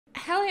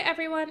Hello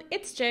everyone,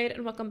 it's Jade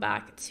and welcome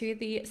back to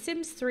the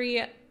Sims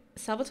 3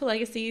 Salvatore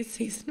Legacy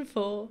Season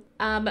 4.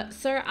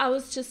 So I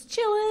was just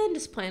chilling,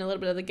 just playing a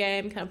little bit of the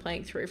game, kind of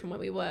playing through from where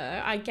we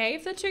were. I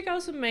gave the two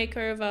girls a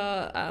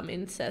makeover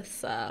in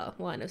Seth's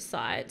line of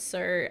sight,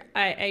 so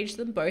I aged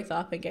them both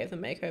up and gave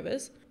them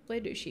makeovers.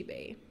 Where do she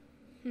be?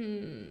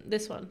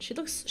 This one.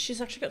 She's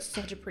actually got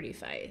such a pretty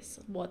face.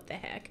 What the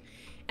heck?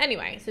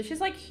 Anyway, so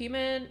she's like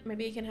human.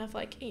 Maybe you can have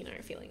like, you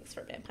know, feelings for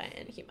a vampire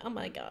and human. Oh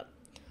my god.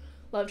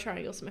 Love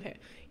triangles in my hair.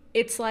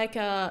 It's like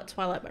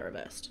Twilight by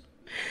reversed.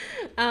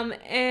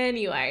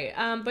 Anyway,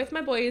 both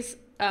my boys,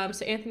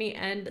 so Anthony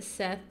and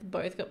Seth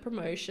both got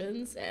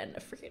promotions, and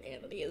freaking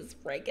Anthony is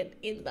raking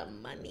in the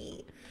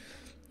money.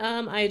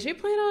 I do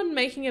plan on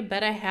making a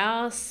better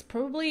house.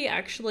 Probably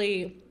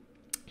actually,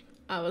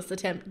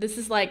 this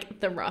is like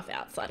the rough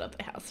outside of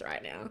the house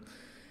right now.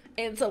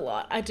 It's a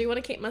lot. I do want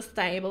to keep my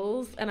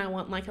stables, and I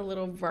want like a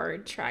little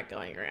road track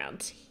going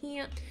around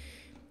here.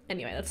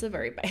 Anyway, that's the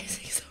very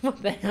basics of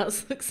what the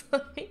house looks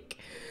like,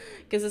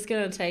 because it's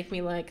going to take me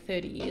like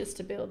 30 years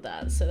to build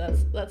that. So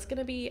that's going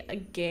to be a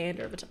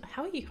gander of a time.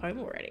 How are you home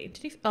already?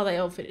 Oh, they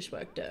all finished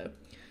work, duh.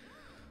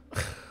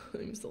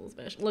 I'm so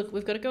special. Look,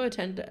 we've got to go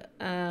attend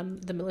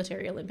the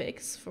military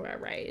Olympics for our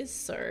raise.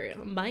 So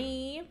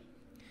bye.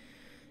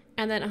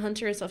 And then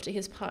Hunter is off to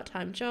his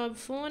part-time job.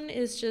 Fawn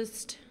is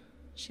just,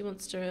 she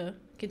wants to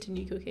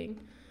continue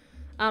cooking.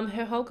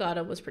 Her whole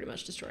garden was pretty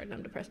much destroyed and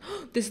I'm depressed.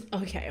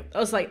 Okay. I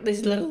was like,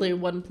 there's literally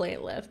one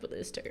plant left, but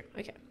there's two.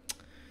 Okay.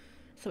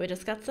 So we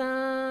just got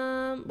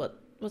some,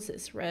 what's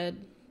this?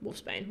 Red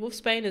wolfsbane.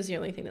 Wolfsbane is the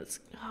only thing that's,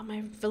 oh,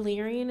 my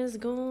valerian is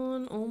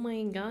gone. Oh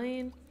my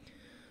god.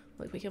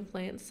 Look, we can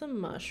plant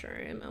some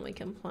mushroom and we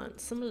can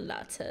plant some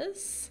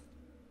lettuce.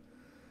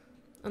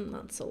 And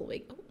that's all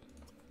we,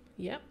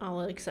 yep, I'll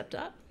accept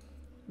that.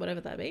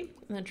 Whatever that be.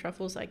 And then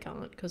truffles I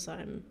can't because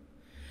I'm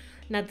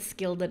not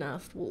skilled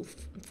enough.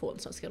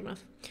 Fawn's not skilled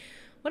enough.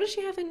 What does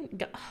she have in?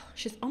 Oh,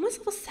 she's almost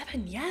level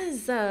 7.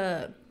 Yes.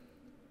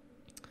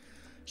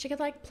 She could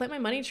like plant my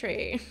money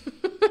tree.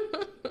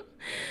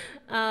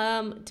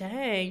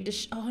 Dang.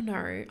 Oh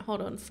no.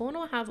 Hold on. Fawn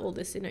will have all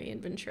this in her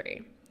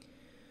inventory.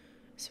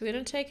 So we're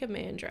gonna take a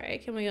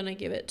mandrake and we're gonna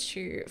give it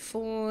to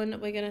Fawn.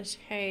 We're gonna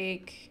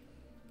take.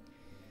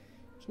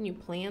 Can you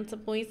plant a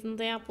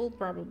poisoned apple?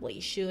 Probably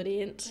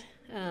shouldn't.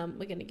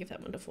 We're gonna give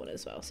that one to Fawn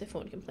as well, so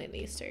Fawn can plant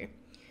these two.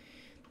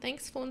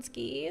 Thanks,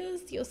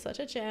 Fawnskis. You're such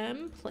a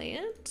gem.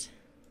 Plant.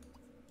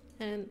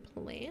 And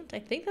plant. I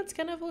think that's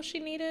kind of all she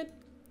needed.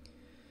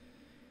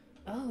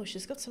 Oh,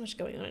 she's got so much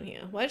going on in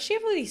here. Why does she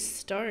have all these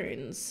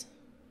stones?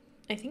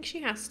 I think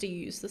she has to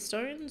use the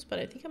stones, but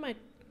I think I might...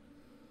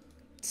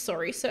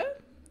 Sorry, sir?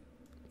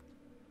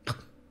 Oh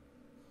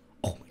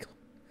my god.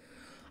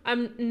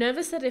 I'm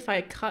nervous that if I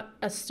cut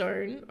a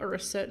stone or a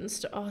certain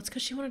stone... Oh, it's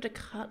because she wanted to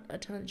cut a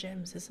ton of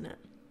gems, isn't it?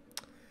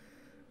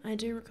 I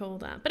do recall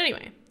that. But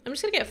anyway, I'm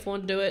just going to get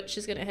Fawn to do it.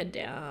 She's going to head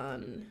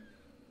down.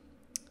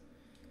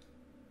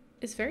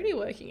 Is Verity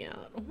working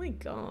out? Oh my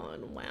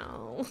god,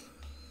 wow.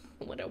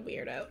 What a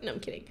weirdo. No,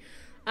 I'm kidding.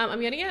 I'm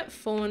going to get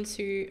Fawn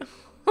to...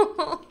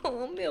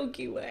 Oh,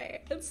 Milky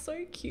Way. It's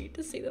so cute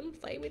to see them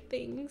play with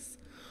things.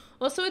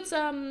 Also, it's...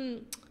 Oh,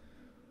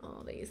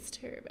 these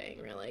two are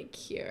being really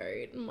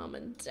cute. Mum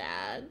and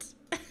Dad.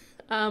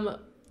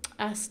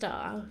 Asta.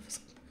 I was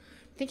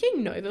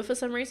thinking Nova for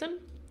some reason.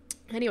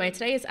 Anyway,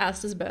 today is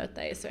Asta's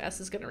birthday, so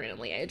Asta's going to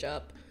randomly age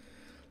up.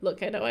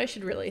 Look, I know I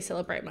should really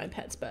celebrate my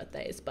pets'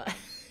 birthdays, but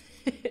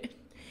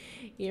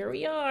here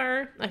we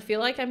are. I feel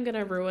like I'm going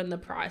to ruin the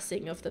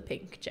pricing of the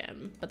pink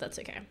gem, but that's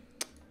okay.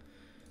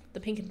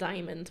 The pink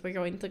diamond, we're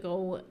going to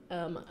go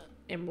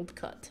emerald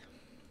cut.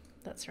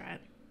 That's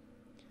right.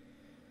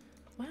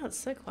 Wow, it's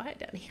so quiet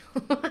down here.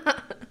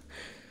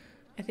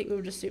 I think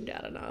we've just zoomed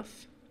out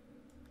enough.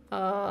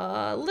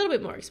 A little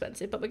bit more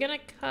expensive, but we're going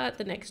to cut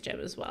the next gem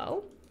as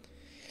well.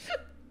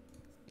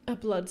 A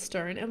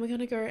bloodstone, and we're going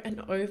to go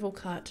an oval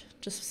cut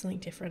just for something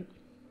different.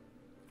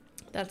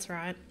 That's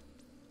right.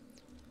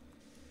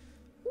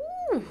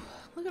 Ooh,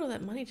 look at all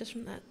that money just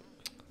from that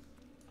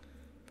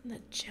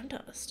gem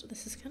dust.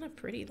 This is kind of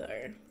pretty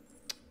though.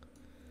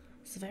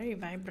 It's very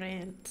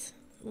vibrant.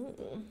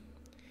 Ooh.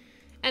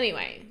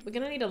 Anyway, we're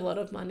going to need a lot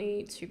of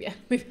money to be able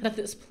to move out of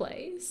this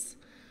place.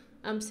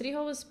 City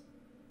Hall was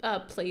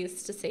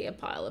pleased to see a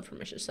pile of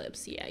permission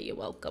slips. Yeah, you're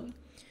welcome.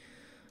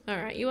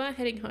 Alright, you are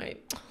heading home.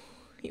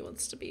 He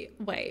wants to be...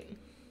 Wait.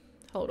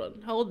 Hold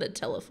on. Hold the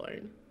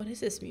telephone. What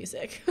is this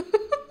music?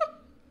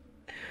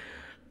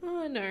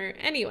 Oh, no.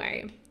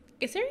 Anyway.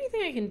 Is there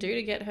anything I can do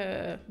to get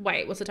her...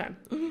 Wait, what's the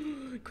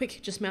time?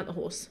 Quick, just mount the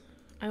horse.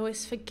 I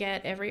always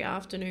forget every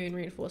afternoon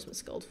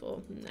reinforcements called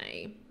for.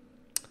 Nay.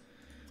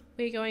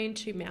 We're going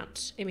to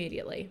mount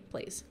immediately,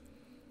 please.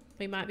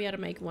 We might be able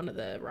to make one of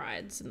the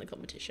rides in the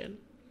competition.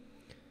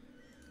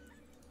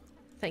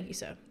 Thank you,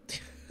 sir.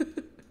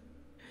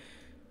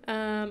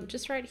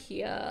 Just right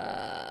here,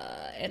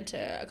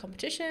 enter a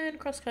competition,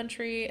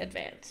 cross-country,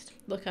 advanced.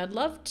 Look, I'd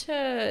love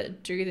to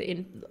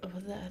do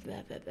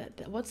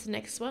what's the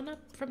next one up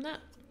from that?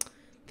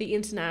 The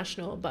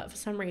international, but for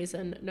some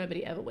reason,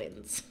 nobody ever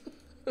wins.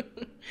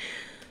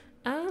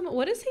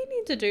 What does he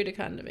need to do to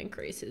kind of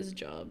increase his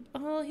job?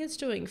 Oh, he's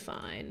doing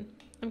fine.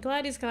 I'm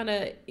glad he's kind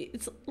of,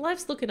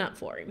 life's looking up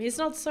for him. He's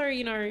not so,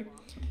 you know,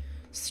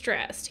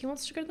 stressed. He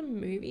wants to go to the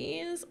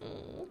movies.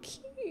 Oh,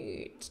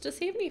 cute. Does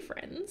he have any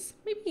friends?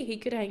 Maybe he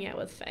could hang out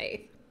with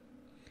Faith.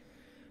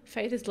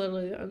 Faith is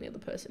literally the only other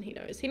person he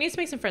knows. He needs to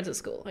make some friends at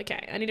school.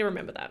 Okay, I need to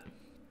remember that.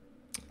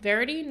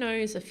 Verity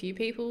knows a few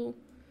people.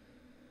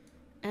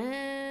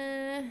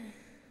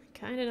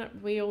 Kind of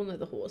not. We all know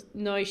the horse.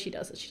 No, she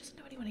doesn't. She doesn't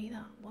know anyone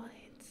either. What?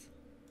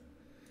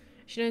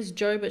 She knows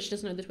Joe, but she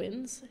doesn't know the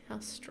twins. How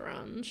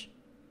strange.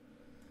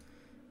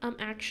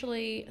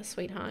 Actually,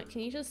 sweetheart,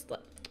 can you just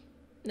like...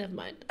 Never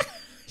mind.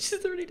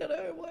 She's already done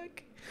her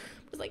homework.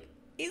 I was like,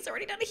 he's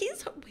already done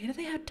his...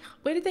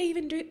 Where did they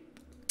even do...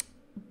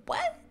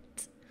 What?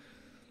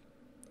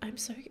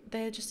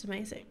 They're just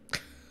amazing.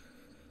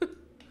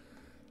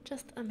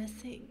 Just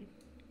amazing.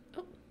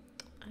 Oh.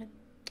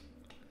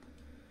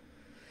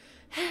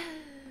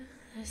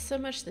 There's so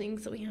much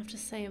things that we have to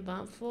say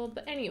about for.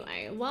 But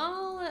anyway,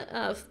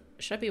 while...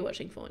 should I be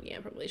watching Fawn?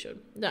 Yeah, probably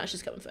should. No,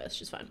 she's coming first.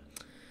 She's fine.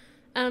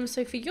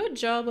 So for your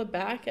job, we're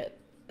back at...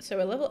 So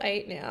we're level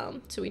 8 now.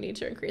 So we need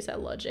to increase our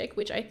logic,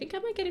 which I think I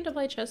might get into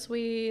play chess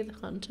with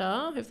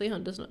Hunter. Hopefully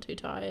Hunter's not too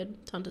tired.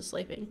 Hunter's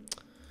sleeping.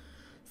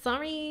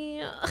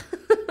 Sorry.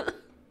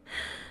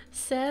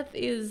 Seth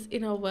is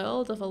in a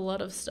world of a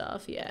lot of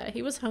stuff. Yeah,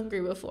 he was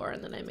hungry before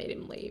and then I made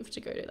him leave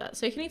to go do that.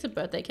 So he can eat a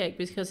birthday cake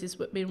because he's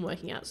been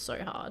working out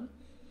so hard.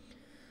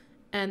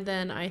 And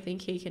then I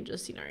think he can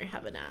just, you know,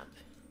 have a nap.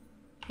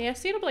 He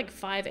has to get up like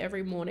 5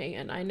 every morning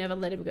and I never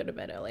let him go to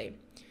bed early.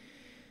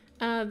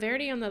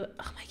 Verity on the...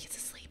 Oh, my kids are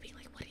sleeping.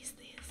 Like, what is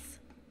this?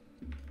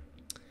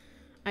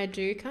 I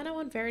do kind of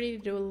want Verity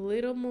to do a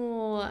little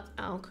more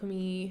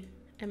alchemy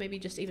and maybe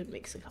just even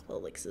mix a couple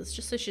of elixirs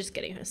just so she's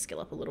getting her skill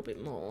up a little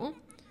bit more.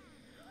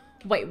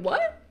 Wait,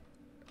 what?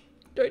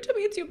 Don't tell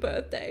me it's your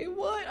birthday.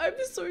 What? I'm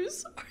so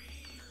sorry.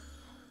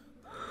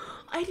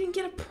 I didn't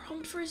get a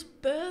prompt for his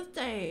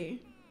birthday.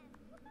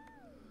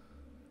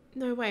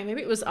 No way.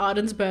 Maybe it was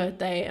Arden's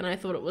birthday and I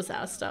thought it was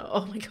Asta.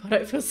 Oh my god,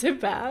 I feel so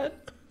bad.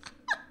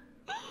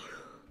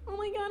 Oh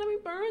my god, happy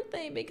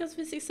birthday. Because of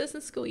his success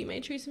in school, you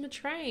may choose him a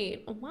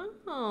trait. Oh,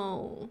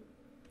 wow.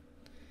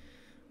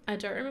 I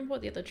don't remember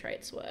what the other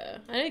traits were.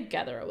 I know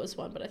Gatherer was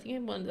one, but I think I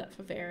wanted that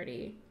for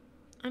Verity.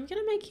 I'm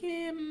going to make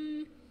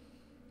him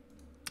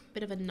a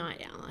bit of a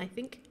night owl, I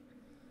think.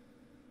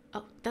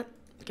 Oh, go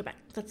back.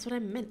 That's what I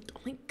meant.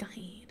 Oh my god.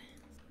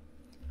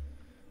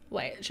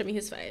 Wait, show me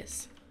his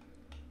face.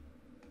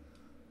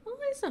 Oh,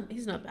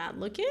 he's not bad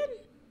looking.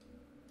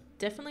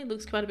 Definitely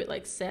looks quite a bit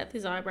like Seth.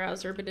 His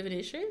eyebrows are a bit of an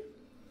issue.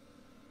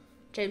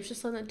 James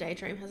just learned that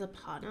Daydream has a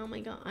partner. Oh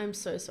my god. I'm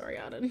so sorry,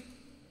 Arden.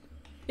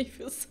 I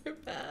feel so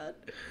bad.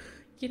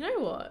 You know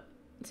what?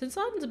 Since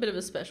Arden's a bit of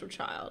a special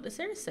child, is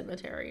there a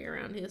cemetery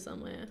around here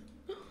somewhere?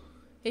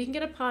 He can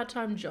get a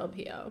part-time job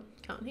here,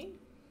 can't he?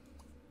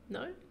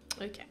 No?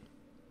 Okay.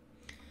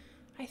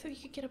 I thought you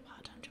could get a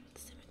part-time job at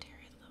the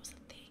cemetery. I thought that was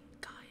a thing,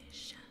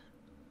 guys.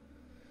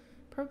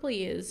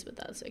 Probably is, but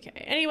that's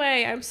okay.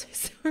 Anyway, I'm so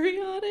sorry,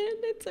 Arden.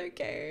 It's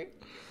okay.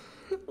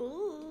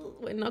 Ooh,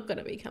 we're not going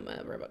to become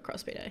a robot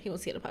crossbreeder. He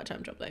wants to get a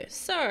part-time job though.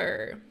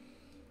 So,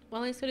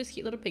 while he's got his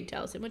cute little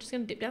pigtails in, we're just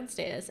going to dip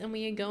downstairs and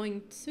we are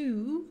going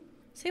to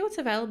see what's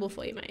available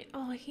for you, mate.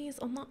 Oh, he's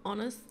on the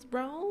honest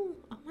roll.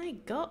 Oh my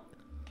god.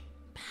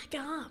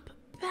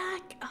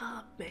 Back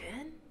up,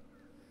 man.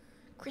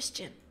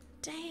 Christian,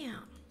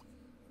 damn.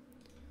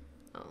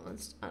 Oh,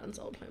 that's Arden's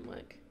old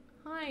homework.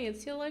 Hi,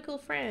 it's your local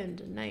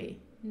friend.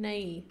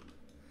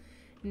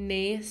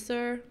 Nay,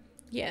 sir.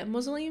 Yeah,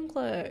 mausoleum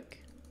clerk.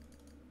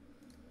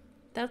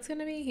 That's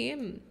gonna be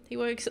him. He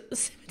works at the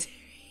cemetery.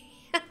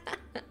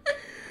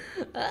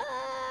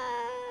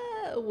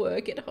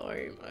 Work at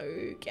home.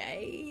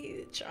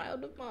 Okay,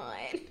 child of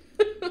mine.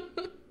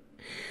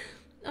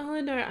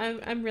 Oh no,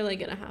 I'm really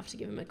gonna have to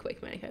give him a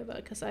quick makeover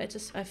because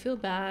I feel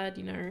bad,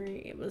 you know,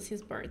 it was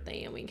his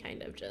birthday and we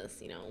kind of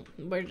just, you know,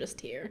 we're just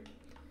here.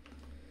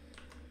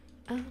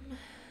 Oh my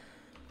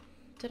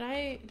god,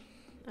 I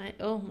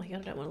don't want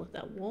to look at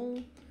that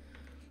wall.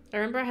 I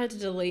remember I had to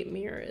delete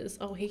mirrors.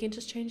 Oh, he can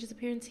just change his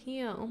appearance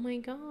here. Oh my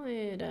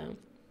god.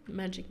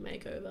 Magic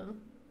makeover.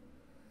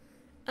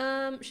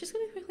 She's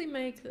gonna quickly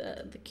make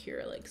the cure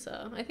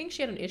elixir. I think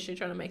she had an issue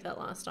trying to make that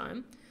last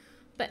time.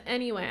 But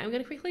anyway, I'm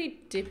gonna quickly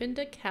dip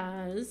into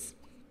Kaz.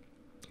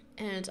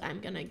 And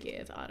I'm gonna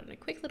give Arden a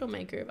quick little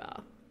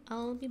makeover.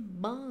 I'll be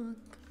back.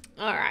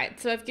 Alright,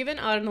 so I've given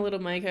Arden a little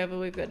makeover.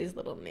 We've got his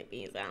little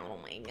nippies out. Oh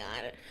my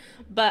god.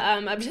 But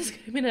I've just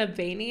got him in a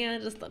beanie. I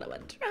just thought I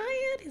would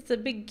try it. He's a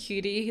big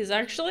cutie. He's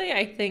actually,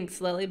 I think,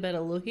 slightly better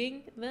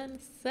looking than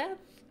Seth.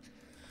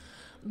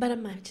 But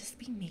it might just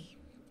be me.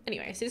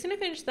 Anyway, so he's going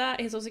to finish that.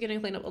 He's also going to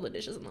clean up all the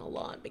dishes in the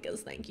lot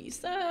because thank you,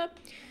 sir.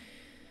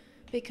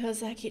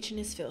 Because our kitchen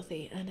is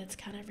filthy and it's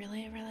kind of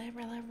really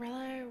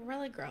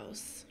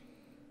gross.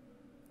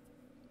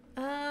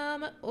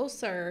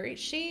 Also,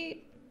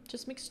 she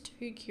just mixed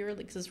 2 cure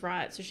elixirs,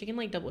 right? So she can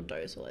like double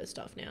dose all those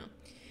stuff now.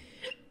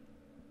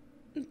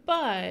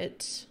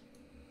 But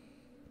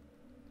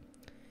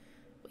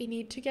we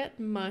need to get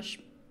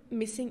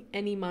missing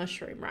any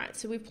mushroom, right?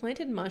 So we've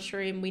planted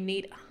mushroom. We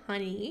need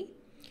honey,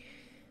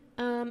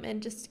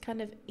 and just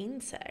kind of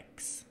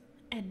insects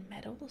and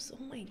metals.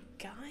 Oh my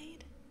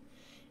god,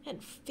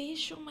 and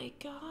fish. Oh my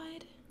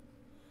god.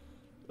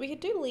 We could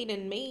do lean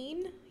and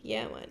mean.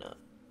 Yeah, why not?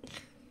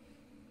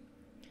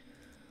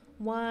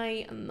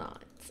 Why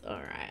not? All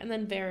right, and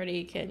then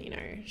Verity can, you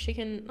know, she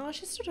can. Oh,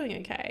 she's still doing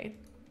okay.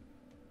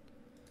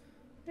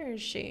 Where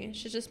is she?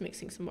 She's just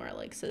mixing some more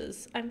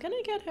elixirs. I'm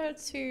gonna get her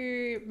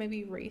to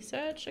maybe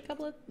research a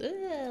couple of...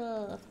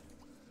 Ugh.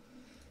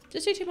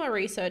 Just do 2 more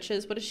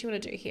researches. What does she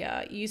want to do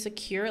here? Use a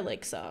cure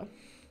elixir.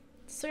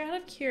 So out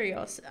of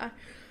curiosity,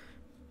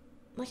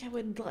 like I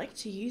would like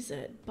to use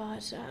it,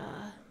 but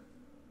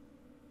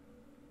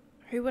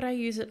who would I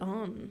use it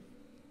on?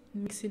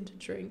 Mix into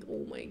drink.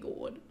 Oh my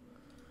god.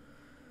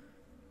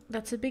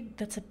 That's a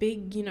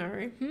big, you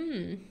know,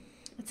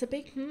 It's a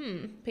big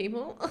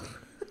people.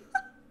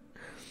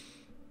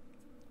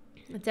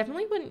 I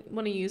definitely wouldn't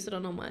want to use it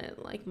on all my,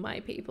 like, my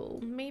people.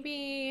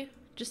 Maybe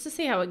just to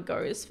see how it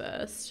goes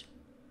first.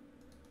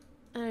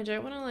 And I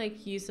don't want to,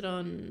 like, use it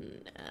on...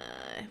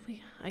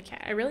 okay,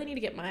 I really need to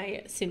get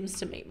my Sims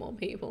to meet more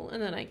people,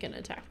 and then I can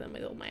attack them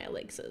with all my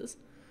elixirs.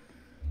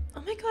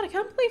 Oh my god, I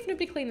can't believe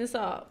nobody cleaned this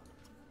up.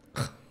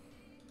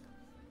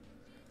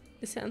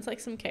 This sounds like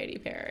some Katy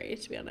Perry,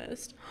 to be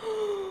honest.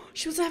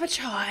 She wants to have a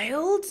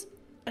child?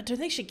 I don't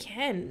think she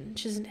can.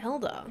 She's an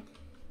elder.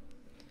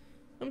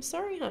 I'm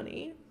sorry,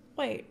 honey.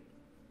 Wait,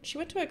 she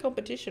went to a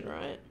competition,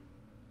 right?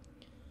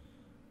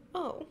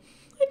 Oh,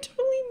 I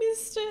totally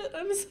missed it.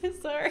 I'm so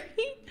sorry.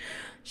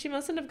 She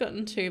mustn't have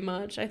gotten too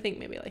much. I think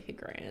maybe like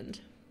 $1,000.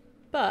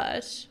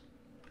 But,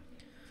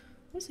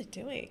 what was I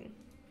doing?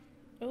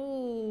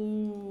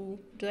 Oh,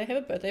 do they have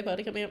a birthday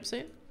party coming up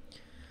soon?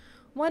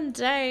 One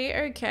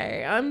day,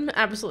 okay. I'm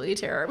absolutely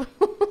terrible.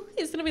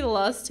 It's gonna be the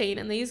last teen,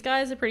 and these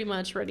guys are pretty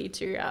much ready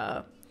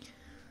to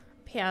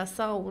pass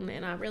on,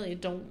 and I really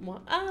don't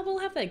want... we'll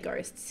have their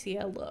ghosts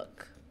here,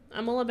 look.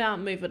 I'm all about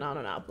moving on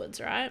and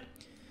upwards, right?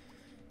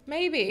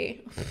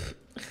 Maybe.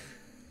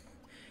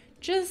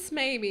 Just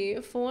maybe.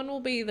 Fawn will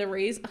be the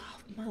reason... Oh,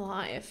 my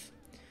life.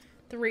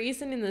 The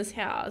reason in this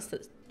house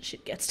that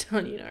shit gets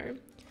done, you know.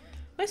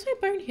 Where's my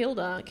bone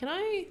Hilda? Can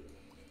I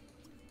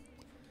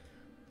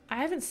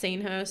haven't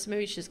seen her, so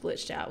maybe she's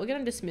glitched out. We're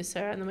gonna dismiss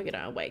her, and then we're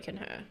gonna awaken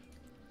her.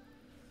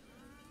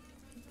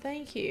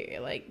 Thank you.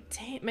 Like,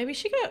 damn, maybe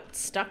she got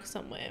stuck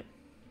somewhere.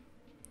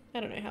 I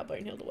don't know how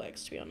Bone Hilda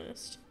works, to be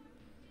honest.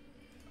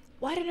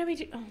 Why didn't we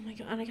do... Oh my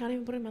god, and I can't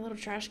even put it in my little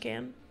trash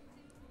can.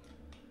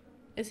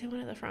 Is there one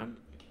at the front?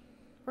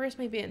 Where is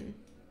my bin?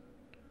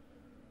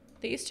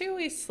 These two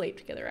always sleep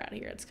together out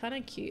here. It's kind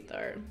of cute,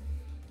 though.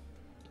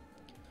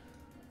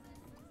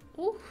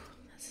 Ooh,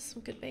 this is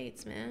some good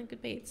beats, man.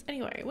 Good beats.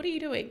 Anyway, what are you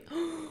doing?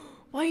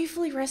 Why are you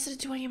fully rested at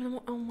 2 AM in the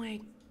morning? Oh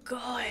my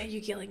god,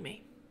 you're killing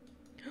me.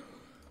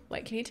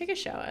 Wait, can you take a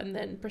shower and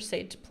then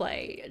proceed to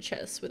play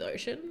chess with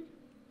Ocean?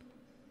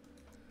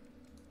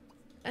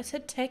 I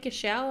said take a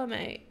shower,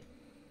 mate.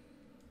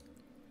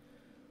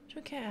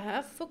 Don't care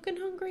how fucking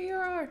hungry you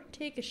are.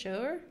 Take a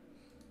shower.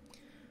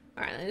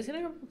 Alright, I'm just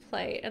gonna go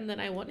play, and then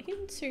I want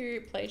him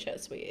to play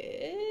chess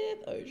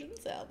with Ocean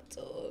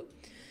Salvatore.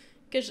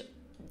 Because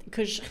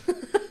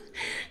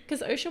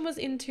Ocean was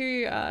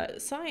into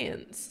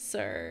science,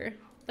 so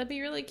that'd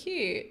be really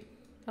cute.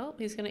 Oh,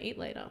 he's gonna eat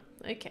later.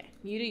 Okay,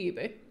 you do you,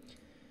 boo.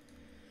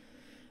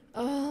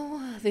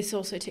 Oh, this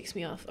also ticks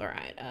me off.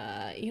 Alright,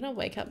 you're gonna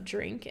wake up,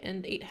 drink,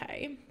 and eat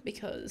hay,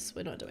 because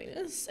we're not doing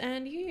this.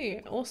 And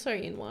you, also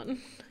in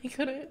one. You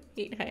gotta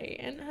eat hay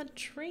and a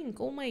drink.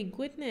 Oh my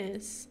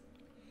goodness.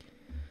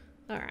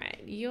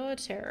 Alright, you're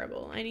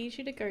terrible. I need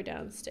you to go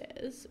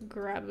downstairs,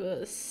 grab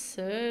a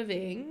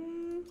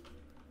serving,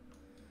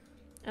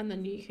 and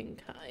then you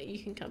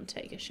can come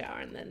take a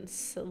shower and then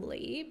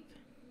sleep.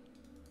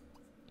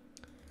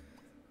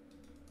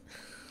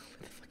 Where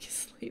the fuck is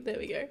sleep? There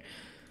we go.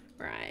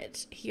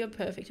 Right, you're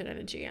perfect on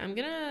energy. I'm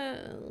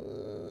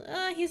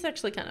gonna... he's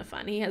actually kind of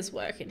fun. He has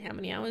work in how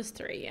many hours?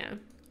 3, yeah.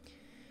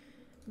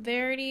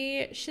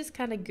 Verity, she's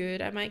kind of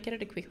good. I might get her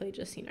to quickly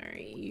just, you know,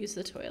 use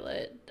the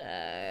toilet,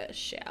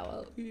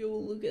 shower. Yo,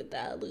 look at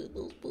that, look at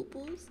those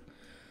boo-boos.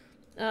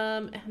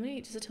 How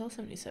many, does it tell us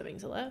how many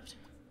servings are left?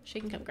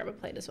 She can come grab a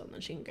plate as well, and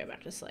then she can go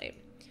back to sleep.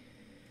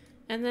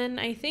 And then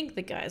I think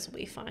the guys will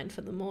be fine for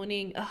the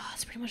morning. Oh,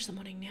 it's pretty much the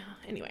morning now.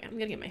 Anyway, I'm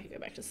gonna go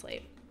back to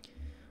sleep.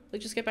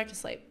 Like, just go back to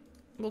sleep.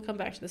 We'll come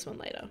back to this one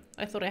later.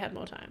 I thought I had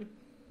more time.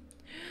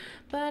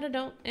 But I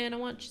don't, and I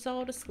want you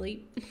all to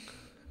sleep.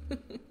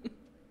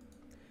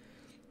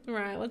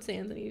 Right, what's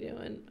Anthony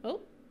doing?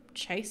 Oh,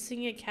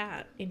 chasing a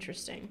cat.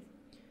 Interesting.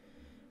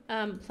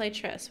 Play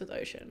chess with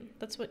Ocean.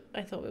 That's what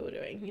I thought we were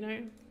doing, you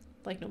know?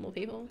 Like normal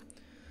people.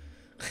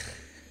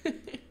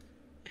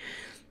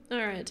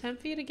 Alright, time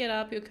for you to get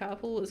up. Your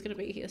carpool is going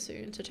to be here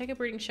soon. So take a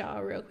breathing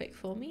shower real quick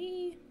for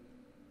me.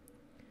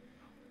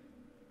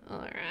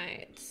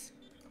 Alright.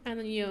 And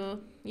then you're,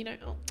 you know,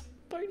 oh,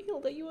 Bone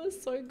Hilda, you are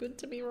so good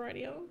to me right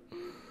now.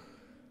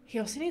 He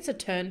also needs to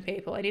turn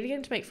people. I need to get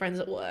him to make friends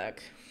at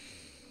work.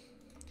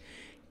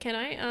 Can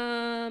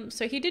I,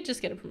 so he did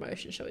just get a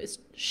promotion.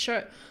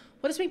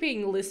 What is me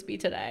being lispy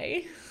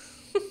today?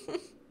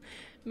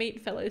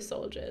 Meet fellow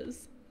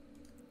soldiers.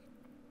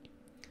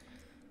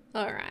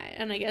 Alright,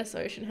 and I guess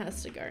Ocean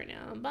has to go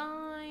now.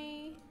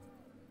 Bye.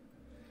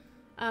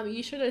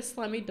 You should have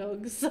slimy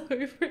dogs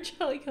over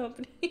Charlie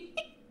Company.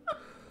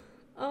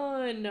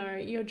 Oh no,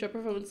 your job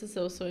performance has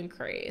also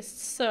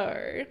increased.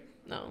 So,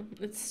 no,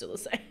 it's still the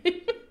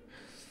same.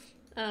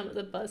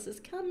 The bus is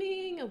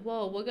coming.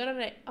 Whoa, we got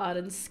an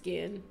Arden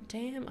skin.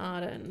 Damn,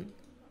 Arden.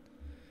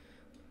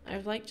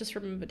 I've like just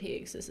remembered he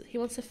existed. He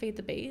wants to feed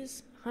the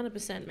bees.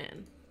 100%,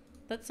 man.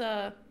 Let's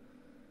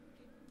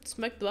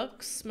smoke the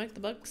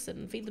bucks,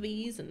 and feed the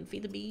bees,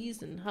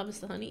 and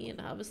harvest the honey,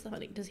 and harvest the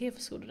honey. Does he have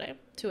school today?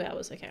 2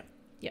 hours. Okay.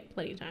 Yep,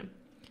 plenty of time.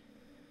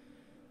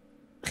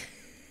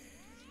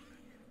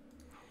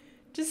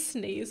 Just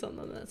sneeze on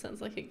them. That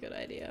sounds like a good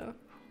idea.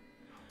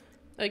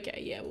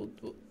 Okay, yeah.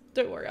 We'll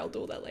don't worry. I'll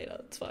do all that later.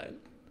 It's fine.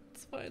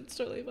 It's fine. It's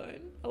totally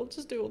fine. I'll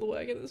just do all the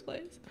work in this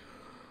place.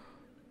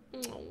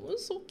 Oh,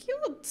 it's so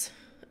cute.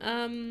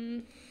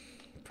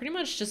 Pretty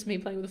much just me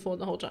playing with the fort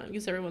the whole time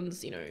because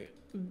everyone's, you know,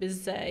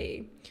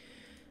 busy.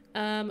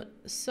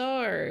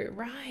 So,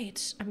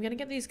 right. I'm gonna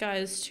get these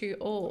guys to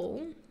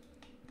all.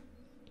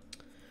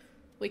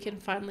 We can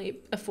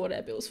finally afford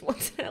our bills for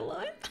once in our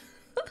life.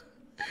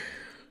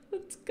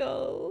 That's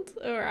gold.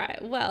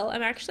 Alright, well,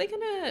 I'm actually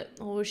gonna...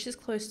 Oh, she's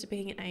close to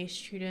being an A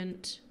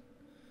student.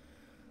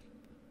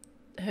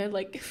 Her,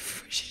 like,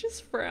 she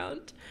just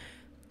frowned.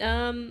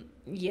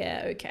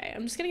 Yeah, okay.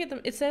 I'm just gonna get them...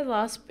 It's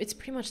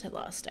pretty much their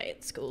last day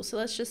at school, so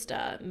let's just,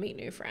 meet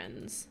new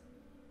friends.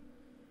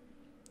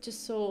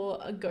 Just saw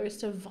a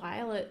ghost of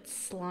Violet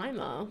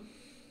Slimer.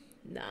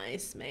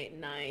 Nice, mate,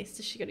 nice.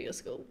 Does she go to your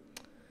school?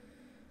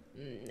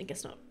 I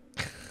guess not.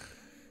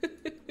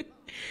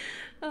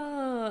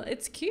 Oh,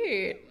 it's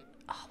cute.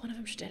 Oh, one of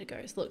them should date a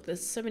ghost. Look,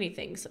 there's so many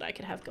things that I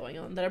could have going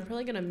on that I'm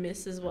probably gonna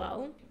miss as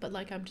well. But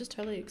like, I'm just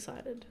totally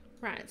excited.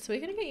 Right, so we're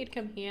gonna get you to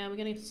come here. We're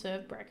gonna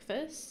serve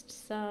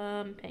breakfast,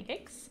 some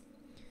pancakes.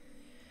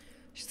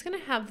 She's gonna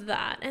have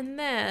that, and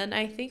then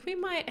I think we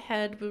might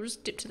we'll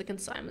just dip to the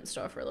consignment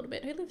store for a little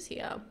bit. Who lives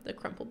here? The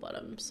Crumple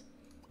Bottoms.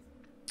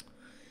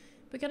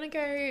 We're gonna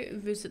go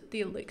visit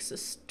the Elixir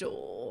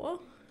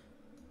store.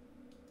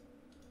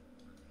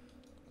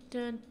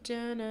 Dun,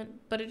 dun, dun.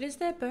 But it is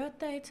their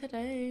birthday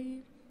today.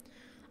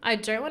 I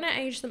don't want to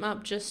age them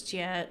up just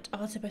yet.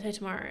 Oh, it's their birthday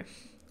tomorrow.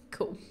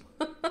 Cool.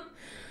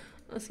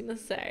 I was gonna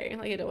say,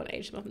 like, I don't want to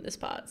age them up in this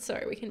part,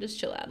 so we can just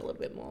chill out a little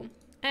bit more.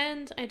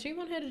 And I do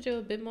want her to do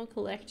a bit more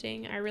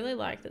collecting. I really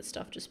like that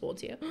stuff just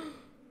spawns here.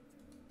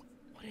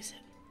 What is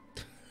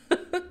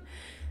it?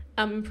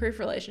 Improve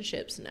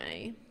relationships,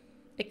 nay.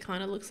 It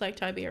kind of looks like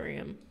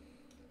Tiberium.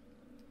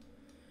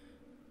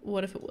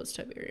 What if it was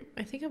Tiberium?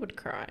 I think I would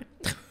cry.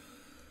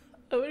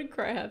 I would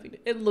cry happy.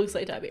 It looks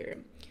like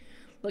Tiberium.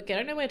 Look, I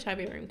don't know where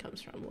Tiberium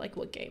comes from, like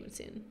what game it's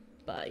in,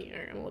 but you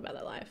know, I'm all about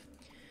that life.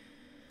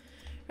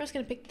 We're just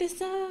gonna pick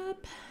this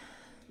up.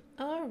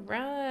 All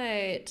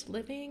right,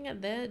 living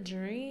the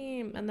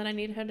dream. And then I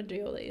need her to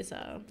do all these,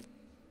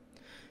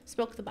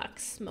 smoke the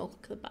bucks,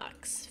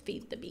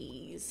 feed the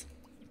bees,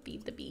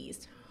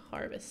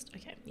 harvest.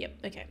 Okay, yep,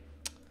 okay.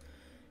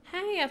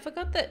 Hey, I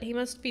forgot that he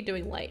must be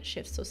doing late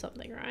shifts or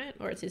something, right?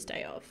 Or it's his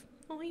day off.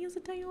 Oh, he has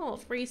a day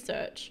off.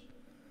 Research.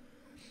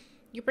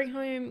 You bring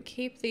home,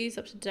 keep these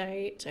up to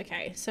date.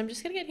 Okay, so I'm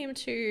just going to get him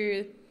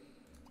to...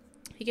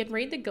 He can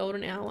read the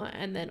golden hour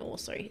and then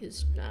also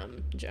his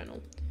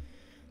journal.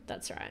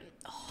 That's right.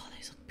 Oh,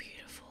 these look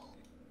beautiful.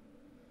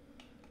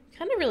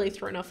 Kind of really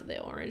thrown off of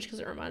their orange because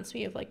it reminds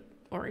me of like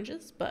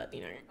oranges, but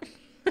you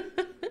know.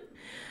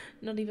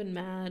 Not even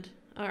mad.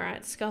 All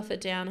right, scuff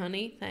it down,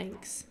 honey.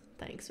 Thanks.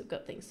 Thanks, we've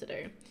got things to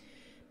do.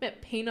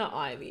 Met Peanut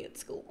Ivy at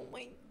school. Oh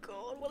my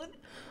god,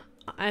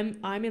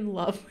 I'm in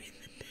love with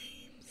the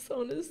names,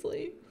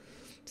 honestly.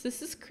 So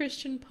this is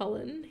Christian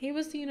Pullen. He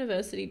was the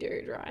university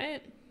dude,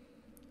 right?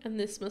 And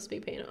this must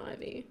be Peanut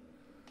Ivy.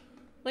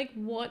 Like,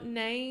 what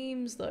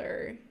names,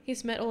 though?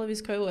 He's met all of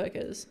his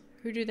co-workers.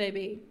 Who do they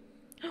be?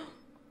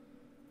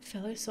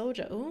 Fellow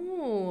soldier.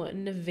 Ooh,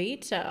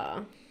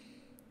 Navita.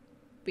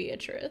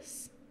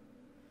 Beatrice.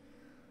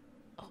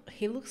 Oh,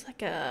 he looks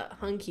like a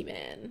hunky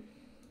man.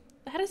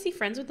 How does he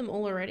friends with them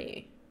all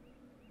already?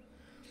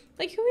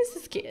 Like, who is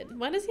this kid?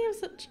 Why does he have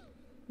such...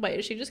 Wait,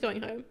 is she just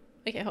going home?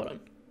 Okay, hold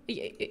on.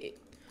 Yeah.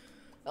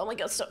 Oh my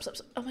god, stop.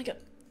 Oh my god.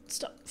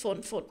 Stop.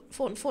 Fawn.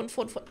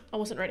 I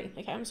wasn't ready.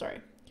 Okay, I'm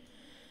sorry.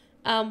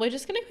 We're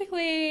just gonna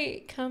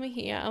quickly come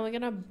here and we're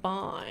gonna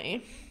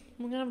buy.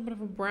 We're gonna have a bit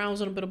of a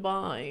browse and a bit of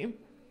buy.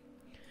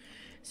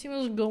 See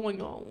what's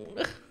going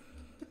on.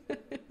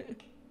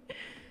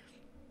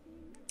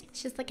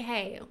 She's like,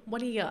 hey,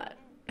 what do you got?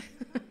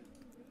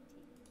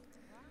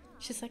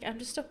 She's like, I'm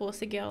just a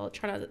horsey girl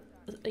trying to,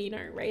 you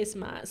know, raise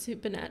my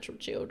supernatural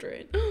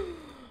children.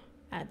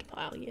 Add to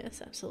pile,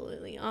 yes,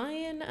 absolutely.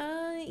 Iron,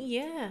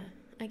 yeah.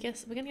 I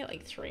guess we're gonna get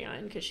like 3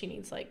 iron because she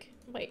needs like,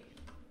 wait.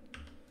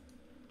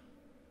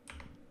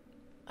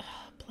 Oh,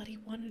 bloody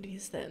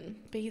quantities then?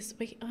 So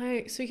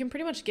we can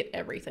pretty much get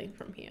everything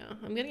from here.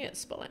 I'm gonna get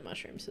spotlight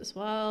mushrooms as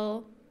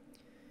well.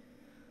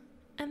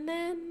 And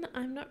then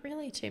I'm not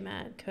really too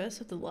mad.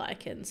 Curse of the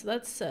Lichen. So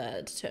that's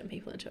to turn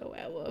people into a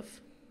werewolf.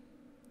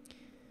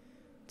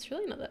 It's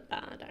really not that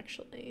bad,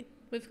 actually.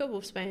 We've got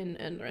Wolfsbane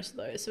and the rest of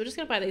those. So we're just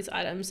going to buy these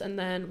items and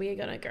then we are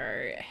going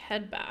to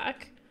head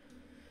back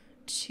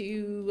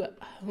to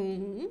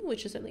home,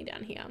 which is only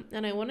down here.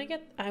 And I want to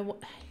get... I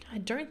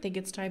don't think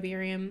it's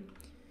Tiberium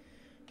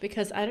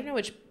because I don't know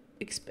which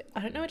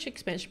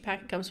expansion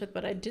pack it comes with,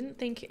 but I didn't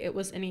think it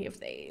was any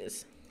of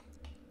these.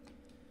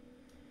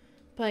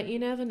 But you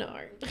never know.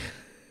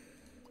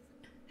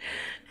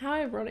 How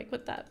ironic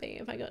would that be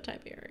if I got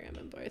Tiberium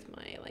in both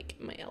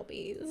my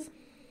LBs?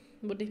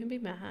 Wouldn't even be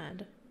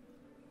mad.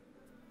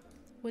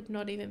 Would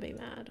not even be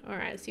mad.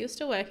 Alright, so you're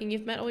still working.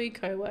 You've met all your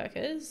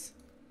co-workers.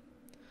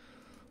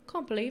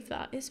 Can't believe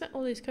that. He's met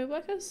all these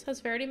co-workers?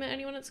 Has Verity met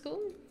anyone at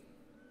school?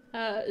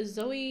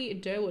 Zoe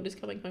Durwood is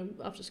coming home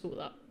after school with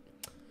that.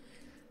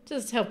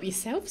 Just help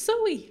yourself,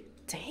 Zoe.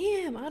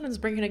 Damn, Arden's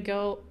bringing a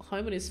girl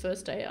home on his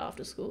first day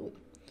after school.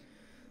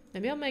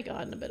 Maybe I'll make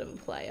Arden a bit of a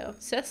player.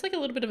 Seth's like a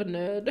little bit of a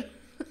nerd.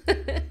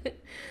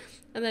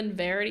 And then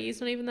Verity's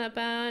not even that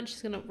bad.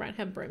 She's gonna ride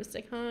her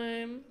broomstick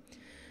home.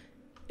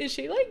 Is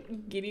she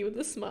like giddy with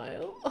a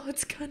smile? Oh,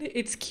 it's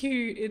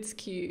cute. It's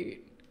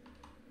cute.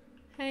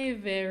 Hey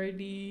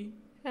Verity,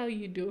 how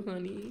you do,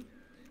 honey?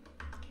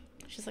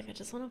 She's like, I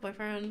just want a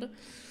boyfriend.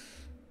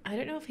 I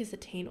don't know if he's a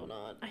teen or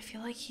not. I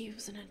feel like he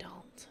was an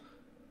adult.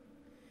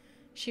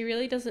 She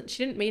really doesn't.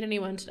 She didn't meet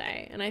anyone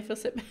today, and I feel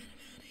so bad.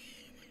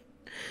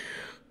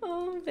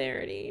 Oh,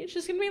 Verity.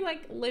 She's gonna be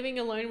like living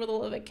alone with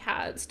all of her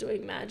cats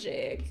doing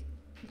magic.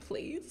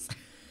 Please.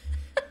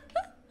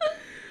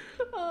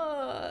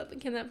 Oh,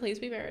 can that please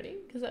be Verity?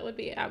 Because that would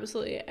be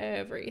absolutely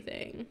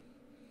everything.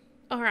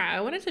 Alright,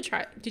 I wanted to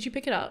try. Did you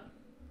pick it up?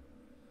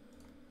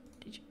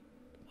 Did you?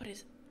 What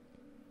is it?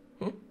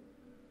 Huh?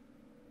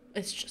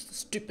 It's just a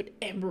stupid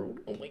emerald.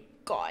 Oh my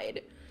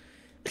god.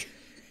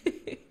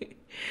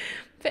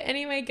 But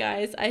anyway,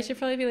 guys, I should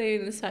probably be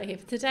leaving this part here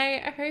for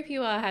today. I hope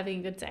you are having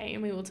a good day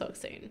and we will talk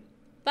soon.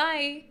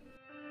 Bye!